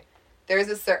 okay, there's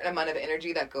a certain amount of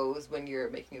energy that goes when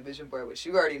you're making a vision board, which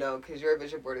you already know because your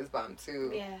vision board is bomb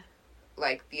too. Yeah.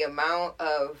 Like, the amount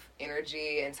of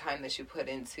energy and time that you put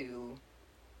into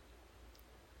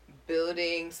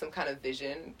building some kind of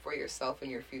vision for yourself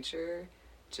and your future,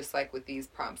 just like with these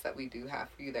prompts that we do have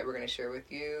for you that we're going to share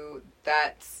with you,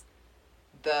 that's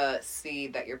the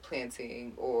seed that you're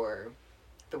planting, or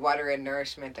the water and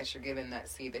nourishment that you're giving that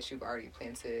seed that you've already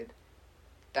planted,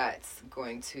 that's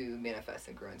going to manifest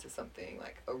and grow into something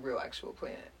like a real actual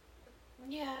plant.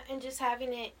 Yeah, and just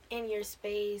having it in your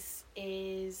space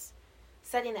is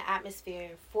setting the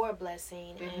atmosphere for a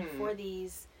blessing and for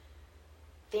these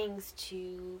things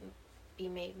to be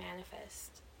made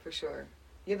manifest. For sure.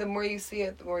 Yeah, the more you see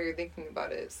it, the more you're thinking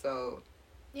about it. So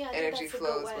energy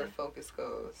flows where focus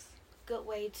goes. Good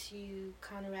way to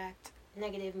counteract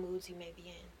negative moods you may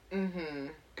be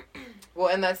in. Well,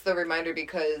 and that's the reminder,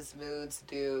 because moods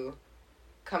do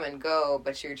come and go,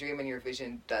 but your dream and your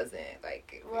vision doesn't.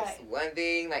 Like, it's one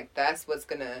thing, like, that's what's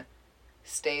gonna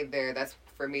stay there. That's,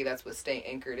 for me, that's what staying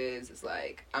anchored is. It's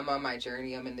like, I'm on my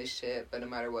journey, I'm in this shit, but no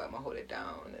matter what, I'm gonna hold it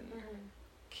down and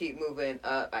keep moving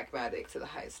up, acmatic, to the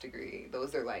highest degree.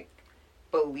 Those are like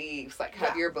beliefs. Like,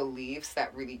 have your beliefs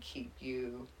that really keep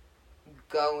you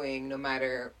going no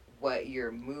matter what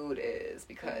your mood is,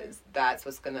 because that's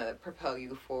what's gonna propel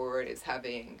you forward, is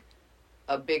having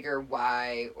a bigger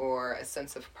why or a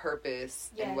sense of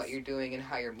purpose in what you're doing and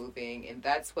how you're moving. And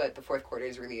that's what the fourth quarter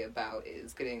is really about,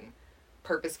 is getting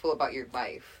purposeful about your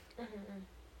life,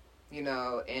 you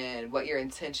know, and what your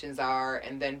intentions are,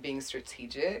 and then being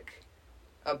strategic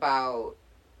about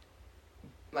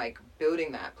like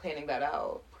building that, planning that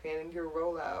out, planning your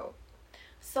rollout.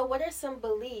 So what are some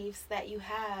beliefs that you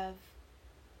have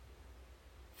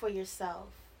for yourself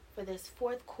for this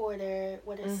fourth quarter?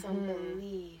 What are some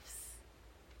beliefs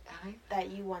that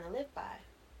you want to live by?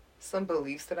 Some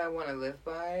beliefs that I want to live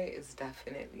by is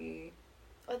definitely...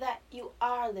 Or that you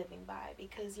are living by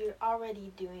because you're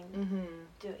already doing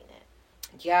it.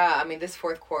 Yeah, I mean, this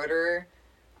fourth quarter,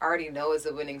 I already know is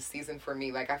a winning season for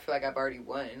me. Like, I feel like I've already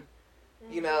won,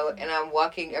 you know? And I'm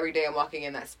walking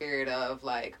in that spirit of,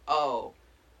 like, oh,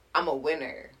 I'm a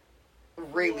winner.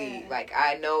 Really. Yeah. Like,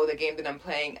 I know the game that I'm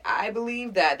playing, I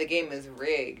believe that the game is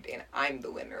rigged and I'm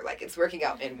the winner. Like, it's working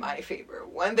out in my favor.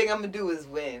 One thing I'm going to do is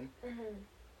win.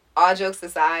 All jokes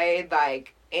aside,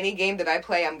 like, any game that I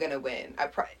play, I'm going to win.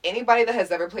 Anybody that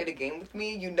has ever played a game with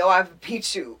me, you know I've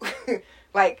beat you.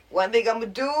 Like, one thing I'm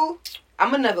going to do,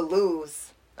 I'm going to never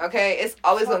lose. Okay? It's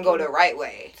always going to go the right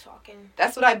way.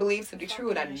 That's what I believe to be true,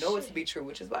 and I know it to be true,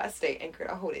 which is why I stay anchored.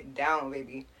 I hold it down,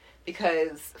 baby.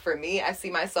 Because for me, I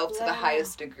see myself to the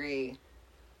highest degree.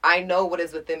 I know what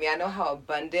is within me. I know how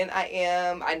abundant I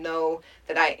am. I know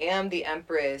that I am the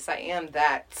Empress. I am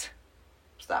that.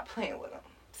 Stop playing with them.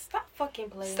 Stop fucking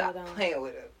playing with them. Stop playing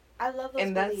with them. I love those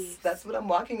beliefs. That's what I'm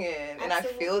walking in. Absolutely. And I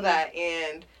feel that.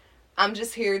 And I'm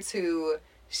just here to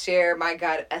share my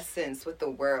God essence with the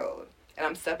world. And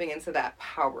I'm stepping into that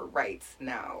power right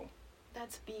now.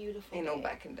 That's beautiful. Ain't no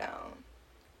backing down.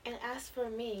 And as for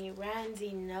me,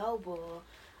 Randy Noble,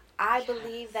 I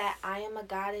believe that I am a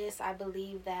goddess. I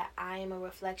believe that I am a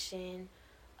reflection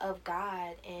of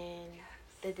God, and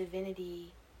the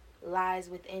divinity lies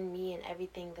within me and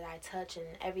everything that I touch and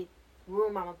every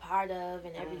room I'm a part of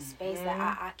and every space that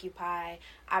I occupy.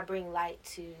 I bring light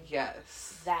to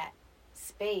that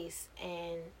space,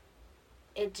 and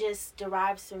it just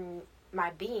derives from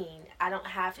my being. I don't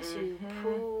have to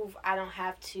prove. I don't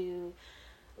have to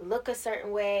look a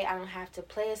certain way. I don't have to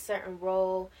play a certain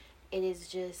role. It is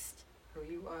just who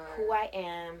you are, who I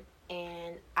am,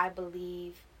 and I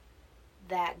believe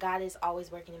that God is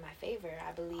always working in my favor.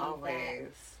 I believe that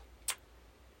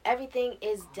everything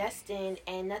is destined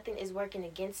and nothing is working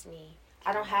against me.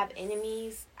 I don't have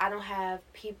enemies. I don't have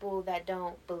people that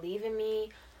don't believe in me.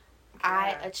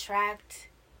 I attract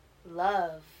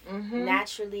love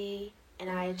naturally, and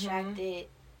I attract it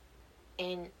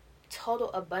in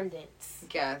total abundance.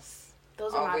 Yes.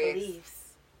 Those are my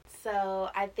beliefs. So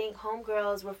I think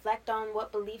homegirls, reflect on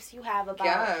what beliefs you have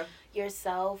about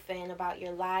yourself and about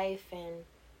your life, and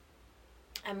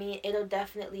I mean, it'll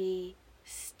definitely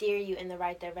steer you in the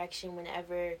right direction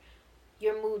whenever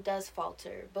your mood does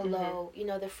falter below, you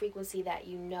know, the frequency that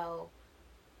you know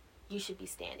you should be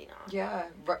standing on. Yeah.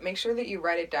 Make sure that you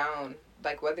write it down,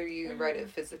 like whether you write it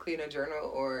physically in a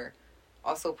journal or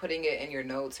also putting it in your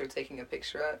notes or taking a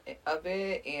picture of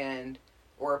it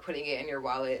or putting it in your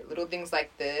wallet. Little things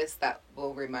like this that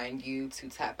will remind you to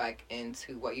tap back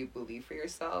into what you believe for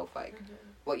yourself, like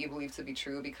what you believe to be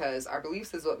true, because our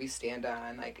beliefs is what we stand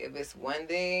on. Like, if it's one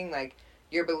thing, like,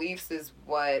 your beliefs is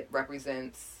what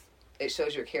represents, it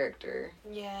shows your character.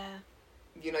 Yeah.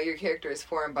 You know, your character is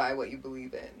formed by what you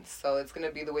believe in. So it's going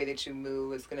to be the way that you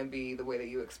move. It's going to be the way that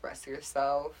you express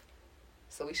yourself.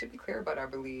 So we should be clear about our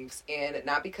beliefs, and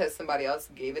not because somebody else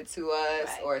gave it to us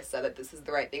or said that this is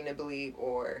the right thing to believe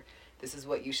or this is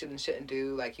what you should and shouldn't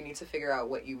do. Like, you need to figure out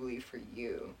what you believe for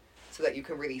you so that you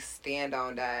can really stand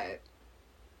on that.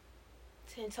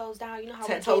 10 toes down. You know how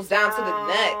 10 toes down to the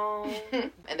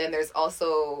neck. And then there's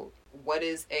also, what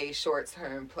is a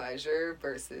short-term pleasure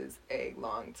versus a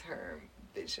long-term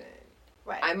vision?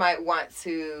 Right. I might want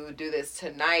to do this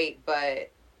tonight,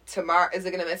 but tomorrow, is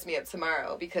it going to mess me up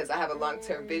tomorrow? Because I have a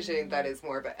long-term vision that is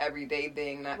more of an everyday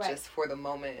thing, not just for the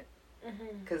moment.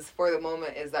 Because for the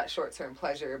moment is that short-term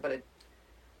pleasure, but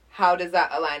how does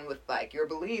that align with, like, your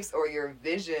beliefs or your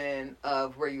vision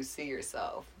of where you see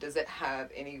yourself? Does it have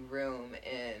any room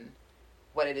in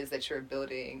what it is that you're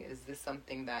building? Is this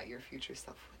something that your future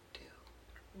self would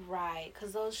do? Right,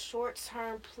 because those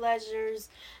short-term pleasures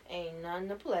ain't nothing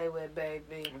to play with,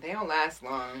 baby. They don't last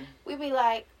long. We be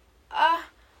like, I'm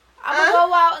going to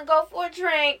go out and go for a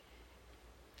drink.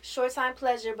 Short-time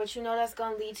pleasure, but you know that's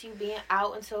going to lead to you being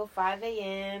out until 5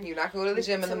 a.m. You're not going to go to the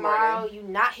gym in the morning. Tomorrow, you're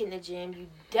not hitting the gym. You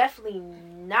definitely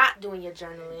not doing your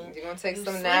journaling. You're going to take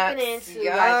some naps. Sleeping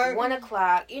into like 1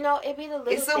 o'clock. You know, it be the little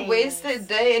things. It's a wasted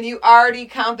day, and you already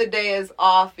count the day as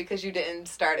off because you didn't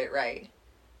start it right.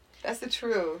 That's the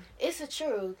truth. It's the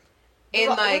truth.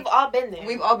 And we've all been there.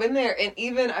 We've all been there. And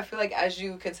even, I feel like, as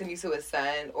you continue to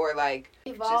ascend or, like,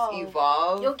 just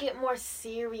evolve, you'll get more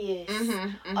serious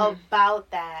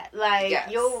about that. Like,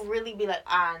 you'll really be like,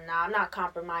 nah, I'm not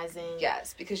compromising.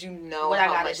 Yes, because you know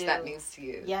how much that means to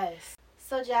you. Yes.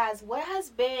 So, Jazz, what has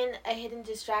been a hidden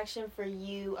distraction for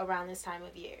you around this time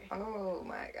of year? Oh,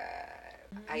 my God.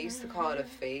 I used to call it a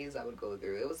phase I would go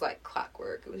through. It was like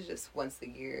clockwork. It was just once a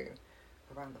year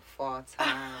around the fall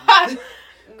time.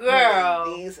 Girl.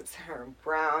 My knees would turn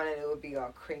brown and it would be all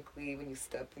crinkly when you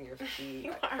stepped in your feet.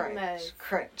 You Like, are a mess.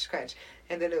 crunch, crunch.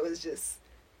 And then it was just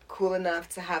cool enough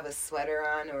to have a sweater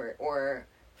on or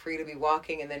for you to be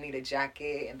walking and then need a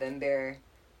jacket. And then there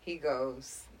he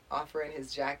goes, offering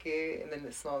his jacket. And then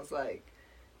it smells like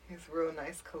his real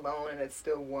nice cologne and it's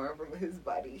still warm from his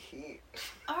body heat.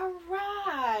 All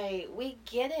right. We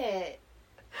get it.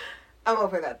 I'm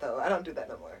over that though. I don't do that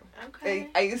no more. Okay.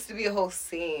 I used to be a whole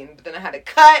scene, but then I had to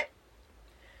cut.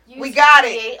 You We used got to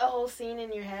it. create a whole scene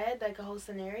in your head, like a whole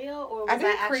scenario, or was I that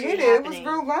didn't actually create it. happening? It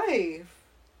was real life.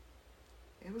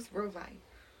 It was real life.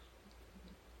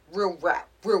 Real rap,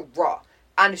 real raw.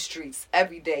 On the streets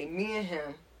every day. Me and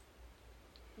him.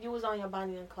 You was on your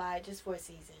Bonnie and Clyde just for a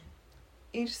season.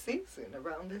 Each season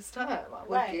around this time, I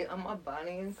would Right. get on my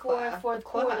Bonnie and For Clyde. fourth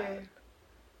quarter.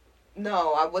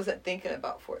 No, I wasn't thinking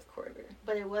about fourth quarter.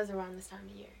 But it was around this time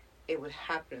of year. It would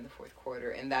happen in the fourth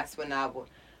quarter, and that's when I would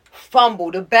fumble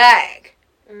the bag.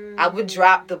 I would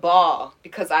drop the ball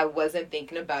because I wasn't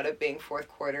thinking about it being fourth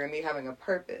quarter and me having a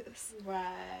purpose.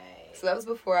 Right. So that was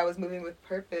before I was moving with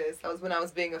purpose. That was when I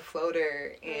was being a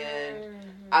floater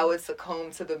and I would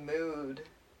succumb to the mood.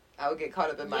 I would get caught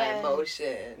up in my Yes.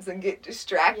 emotions and get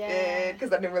distracted Yeah.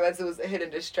 because I didn't realize it was a hidden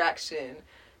distraction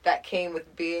that came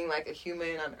with being like a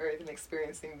human on earth and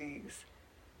experiencing these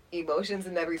emotions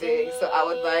and everything. So I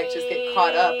would like just get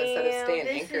caught up instead of staying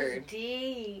This anchored. Is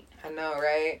deep. I know,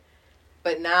 right?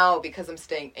 But now, because I'm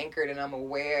staying anchored and I'm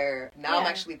aware, now I'm Yeah.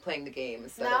 actually playing the game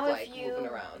instead Now of if like you- moving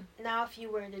around. Now, if you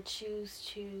were to choose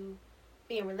to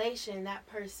be in relation, that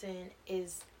person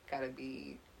is Gotta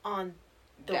be on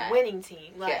the that. winning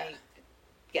team. Like, Yeah.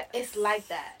 Yes. it's like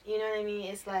that. You know what I mean?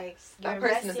 It's like, That you're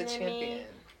person is a investing in me. champion.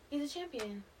 He's a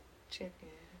champion.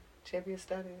 Champion. Champion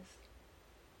status.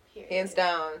 Period. Hands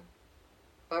down.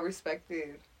 Well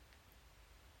respected.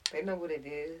 They know what it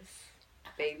is.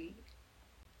 Baby.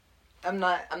 I'm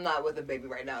not with a baby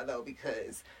right now though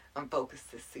because I'm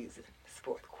focused this season. This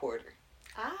fourth quarter.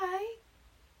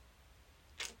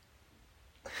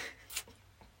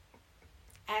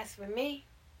 As for me,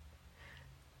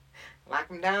 Lock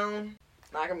them down.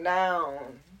 Knock them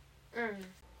down. mm,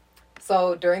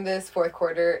 So during this fourth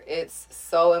quarter, it's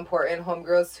so important,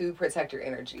 homegirls, to protect your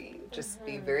energy. Just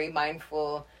be very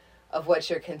mindful of what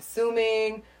you're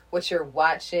consuming, what you're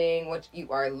watching, what you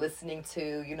are listening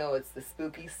to. You know, it's the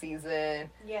spooky season.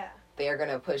 yeah. They are going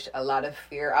to push a lot of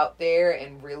fear out there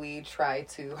and really try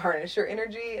to harness your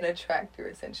energy and attract your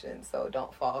attention. So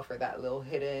don't fall for that little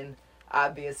hidden,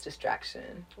 obvious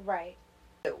distraction. Right.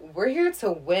 We're here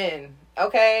to win,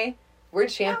 okay? We're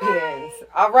champions.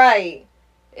 All right.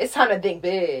 It's time to think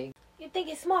big. You think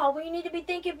it's small when you need to be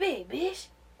thinking big, bitch.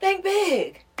 Think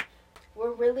big. We're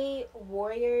really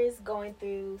warriors going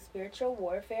through spiritual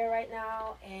warfare right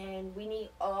now, and we need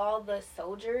all the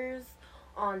soldiers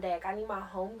on deck. I need my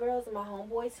homegirls and my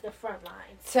homeboys to the front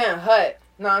lines. 10 Hut.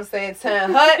 Know what I'm saying?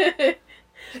 10 Hut.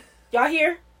 Y'all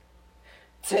here?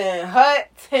 10 Hut.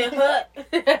 10 Hut.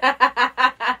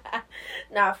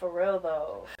 Nah, for real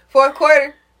though. Fourth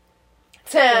quarter.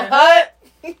 10 Hut.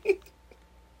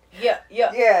 Yeah.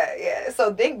 Yeah.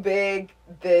 So think big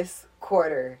this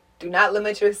quarter. Do not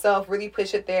limit yourself. Really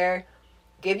push it there.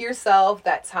 Give yourself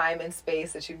that time and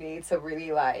space that you need to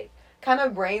really like kind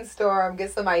of brainstorm,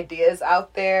 get some ideas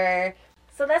out there.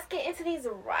 So let's get into these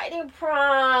writing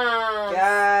prompts.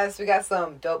 Yes, we got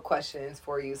some dope questions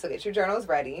for you. So get your journals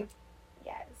ready.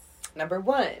 Yes. Number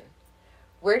 1,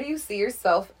 where do you see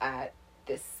yourself at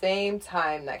this same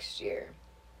time next year?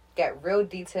 Get real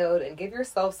detailed and give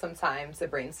yourself some time to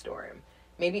brainstorm.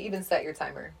 Maybe even set your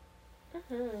timer.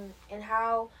 And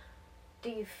how do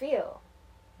you feel?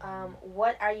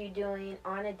 What are you doing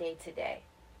on a day-to-day?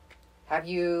 Have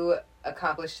you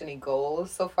accomplished any goals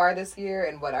so far this year,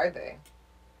 and what are they?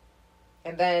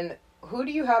 And then, who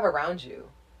do you have around you?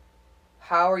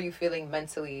 How are you feeling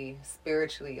mentally,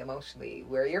 spiritually, emotionally?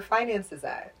 Where are your finances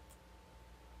at?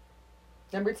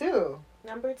 Number 2,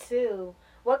 Number 2,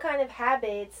 what kind of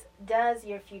habits does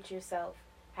your future self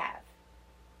have?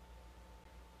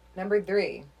 Number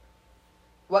 3,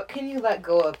 what can you let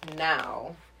go of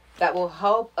now that will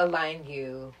help align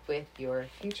you with your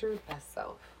future best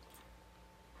self?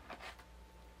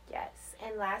 Yes.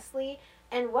 And lastly,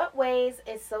 in what ways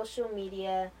is social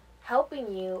media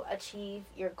helping you achieve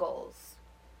your goals?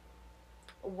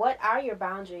 What are your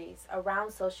boundaries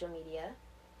around social media?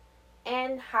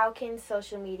 And how can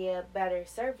social media better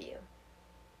serve you?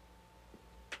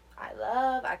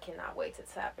 I cannot wait to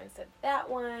tap into that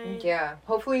one. Yeah,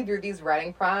 hopefully through these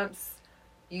writing prompts,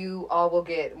 you all will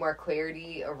get more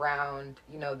clarity around,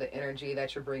 the energy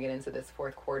that you're bringing into this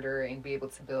fourth quarter and be able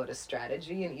to build a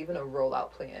strategy and even a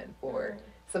rollout plan for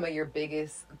some of your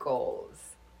biggest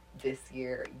goals this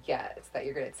year. Yes, that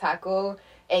you're going to tackle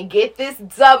and get this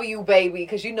W, baby,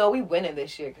 because we winning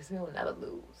this year because we will never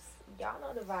lose. Y'all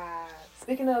know the vibes.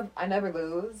 Speaking of I never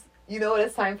lose, you know what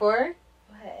it's time for?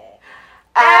 What?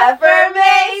 Affirmations!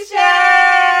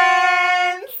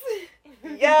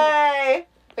 Yay!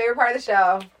 Favorite part of the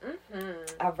show.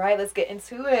 All right, let's get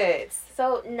into it.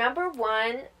 So, number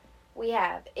 1, we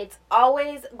have, it's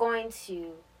always going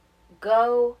to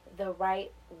go the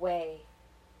right way.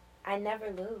 I never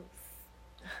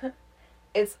lose.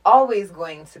 It's always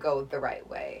going to go the right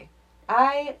way.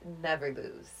 I never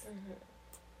lose.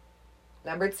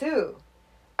 Number 2,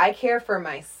 I care for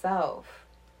myself.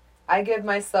 I give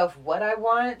myself what I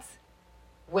want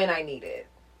when I need it.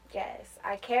 Yes,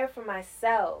 I care for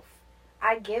myself.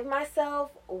 I give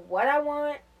myself what I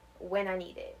want when I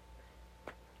need it.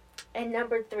 And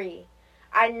number 3,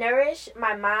 I nourish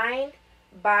my mind,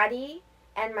 body,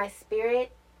 and my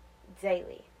spirit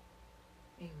daily.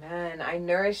 Amen. I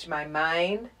nourish my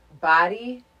mind,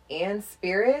 body, and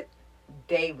spirit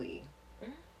daily.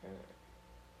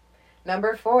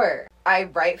 Number 4, I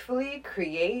rightfully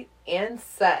create and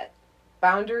set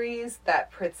boundaries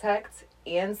that protect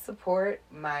and support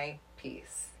my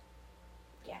peace.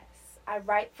 Yes, I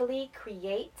rightfully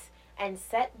create and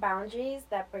set boundaries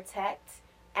that protect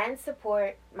and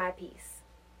support my peace.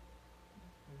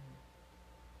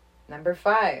 Number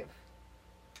 5,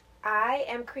 I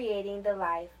am creating the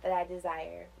life that I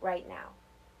desire right now.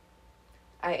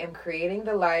 I am creating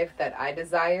the life that I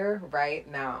desire right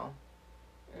now.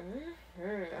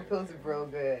 That feels real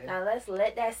good. Now let's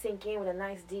let that sink in with a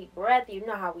nice deep breath. You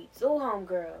know how we do,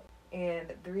 homegirl.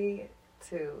 And 3,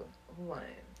 2, 1.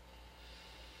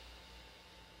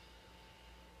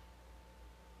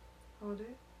 Hold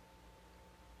it.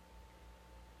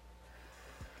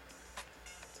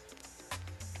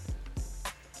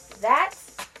 That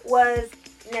was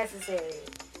necessary.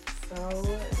 So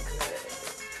good.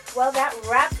 Well, that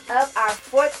wraps up our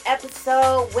 4th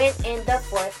episode. Went in the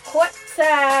 4th quarter. We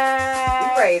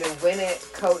ready to win it,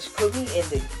 Coach. Put me in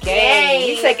the game.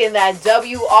 You taking that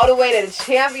W all the way to the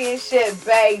championship,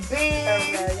 baby. For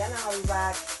real, y'all know how we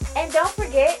rock. And don't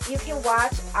forget, you can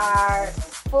watch our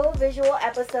full visual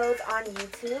episodes on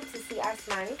YouTube to see our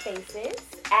smiley faces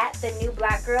at The New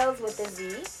Black Girls with a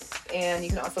Z. And you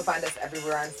can also find us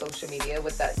everywhere on social media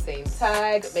with that same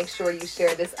tag. Make sure you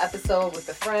share this episode with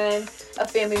a friend, a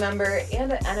family member,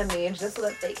 and an enemy, just so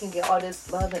that they can get all this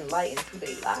love and light into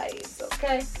their lives,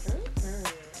 okay?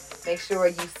 Make sure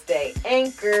you stay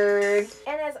anchored.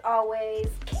 And as always,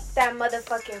 keep that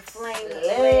motherfucking flame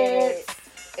lit.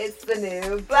 It's the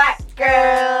New Black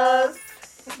Girls.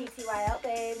 TTYL,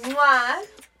 babe. Mwah.